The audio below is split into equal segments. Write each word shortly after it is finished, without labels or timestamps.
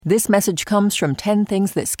This message comes from 10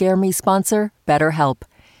 Things That Scare Me sponsor, BetterHelp.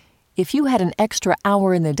 If you had an extra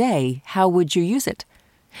hour in the day, how would you use it?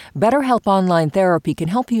 BetterHelp Online Therapy can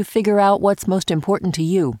help you figure out what's most important to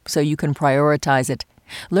you so you can prioritize it.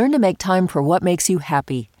 Learn to make time for what makes you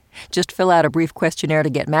happy. Just fill out a brief questionnaire to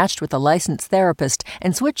get matched with a licensed therapist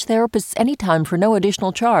and switch therapists anytime for no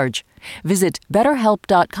additional charge. Visit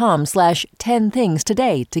BetterHelp.com/10things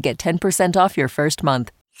today to get 10% off your first month.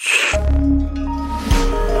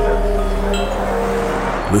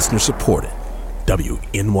 Listener supported.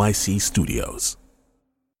 WNYC Studios.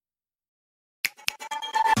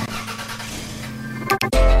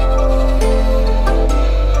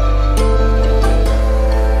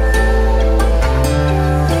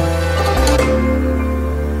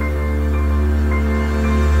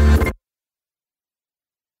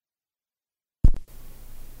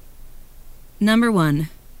 Number 1,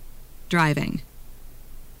 driving.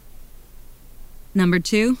 Number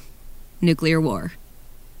 2, nuclear war.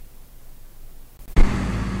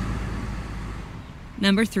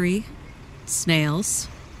 Number 3, snails.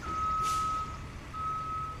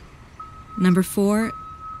 Number 4,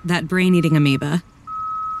 that brain-eating amoeba.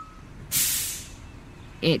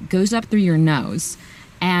 It goes up through your nose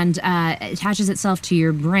and attaches itself to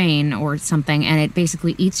your brain or something, and it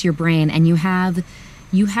basically eats your brain, and you have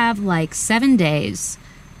like 7 days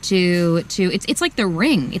to it's like The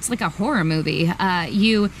Ring. It's like a horror movie.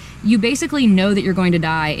 You basically know that you're going to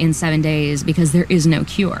die in 7 days because there is no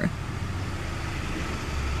cure.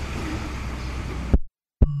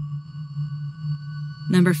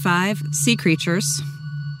 Number 5, sea creatures.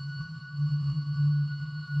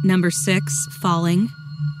 Number 6, falling.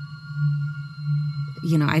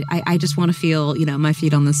 You know, I just want to feel, my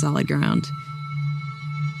feet on the solid ground.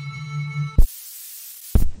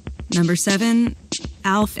 Number 7,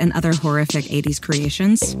 Alf and other horrific 80s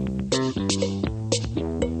creations.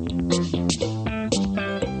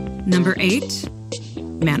 Number 8,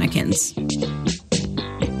 mannequins.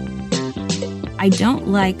 I don't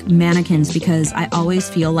like mannequins because I always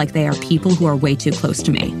feel like they are people who are way too close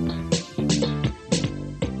to me.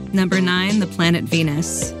 Number 9, the planet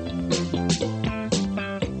Venus.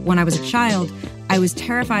 When I was a child, I was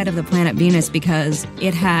terrified of the planet Venus because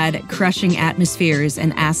it had crushing atmospheres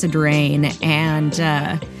and acid rain and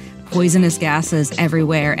poisonous gases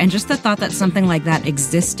everywhere. And just the thought that something like that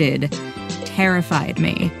existed terrified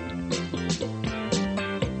me.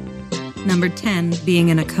 Number 10, being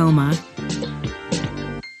in a coma.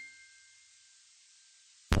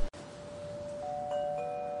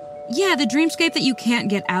 Yeah, the dreamscape that you can't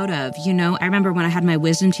get out of, I remember when I had my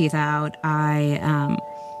wisdom teeth out, I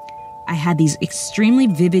had these extremely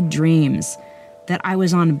vivid dreams that I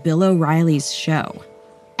was on Bill O'Reilly's show.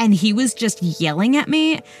 And he was just yelling at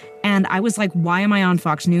me. And I was like, why am I on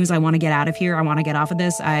Fox News? I want to get out of here. I want to get off of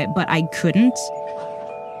this. But I couldn't.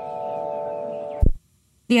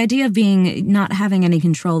 The idea of not having any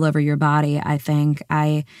control over your body, I think.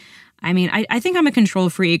 I think I'm a control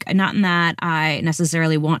freak. Not in that I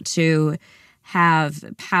necessarily want to have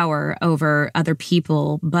power over other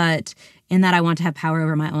people, but in that I want to have power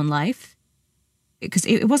over my own life. Because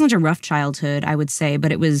it wasn't a rough childhood, I would say,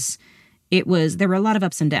 but there were a lot of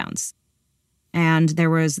ups and downs. And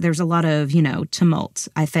there's a lot of, tumult,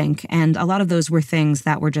 I think. And a lot of those were things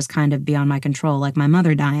that were just kind of beyond my control, like my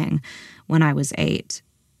mother dying when I was 8.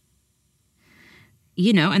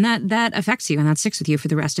 And that affects you and that sticks with you for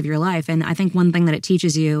the rest of your life. And I think one thing that it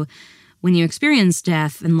teaches you when you experience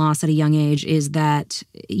death and loss at a young age is that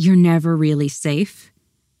you're never really safe.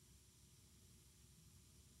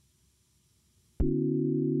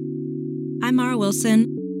 I'm Mara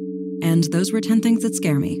Wilson, and those were 10 Things That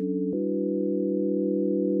Scare Me.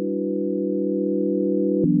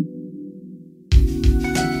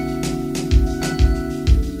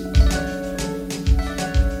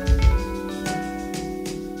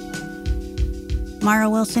 Mara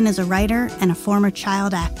Wilson is a writer and a former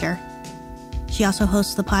child actor. She also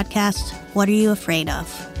hosts the podcast, What Are You Afraid Of?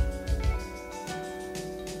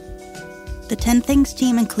 The 10 Things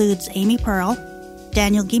team includes Amy Pearl,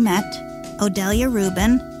 Daniel Guillemette, Odelia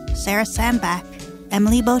Rubin, Sarah Sandbach,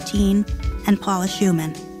 Emily Botine, and Paula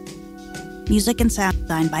Schumann. Music and sound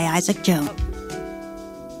design by Isaac Jones.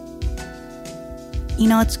 You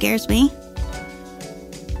know what scares me?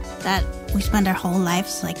 That we spend our whole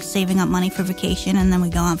lives saving up money for vacation, and then we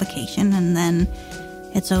go on vacation, and then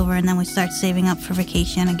it's over, and then we start saving up for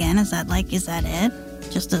vacation again. Is that it?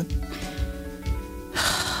 Just a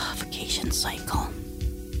vacation cycle.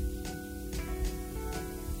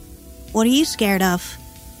 What are you scared of?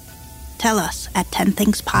 Tell us at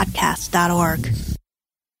 10thingspodcast.org.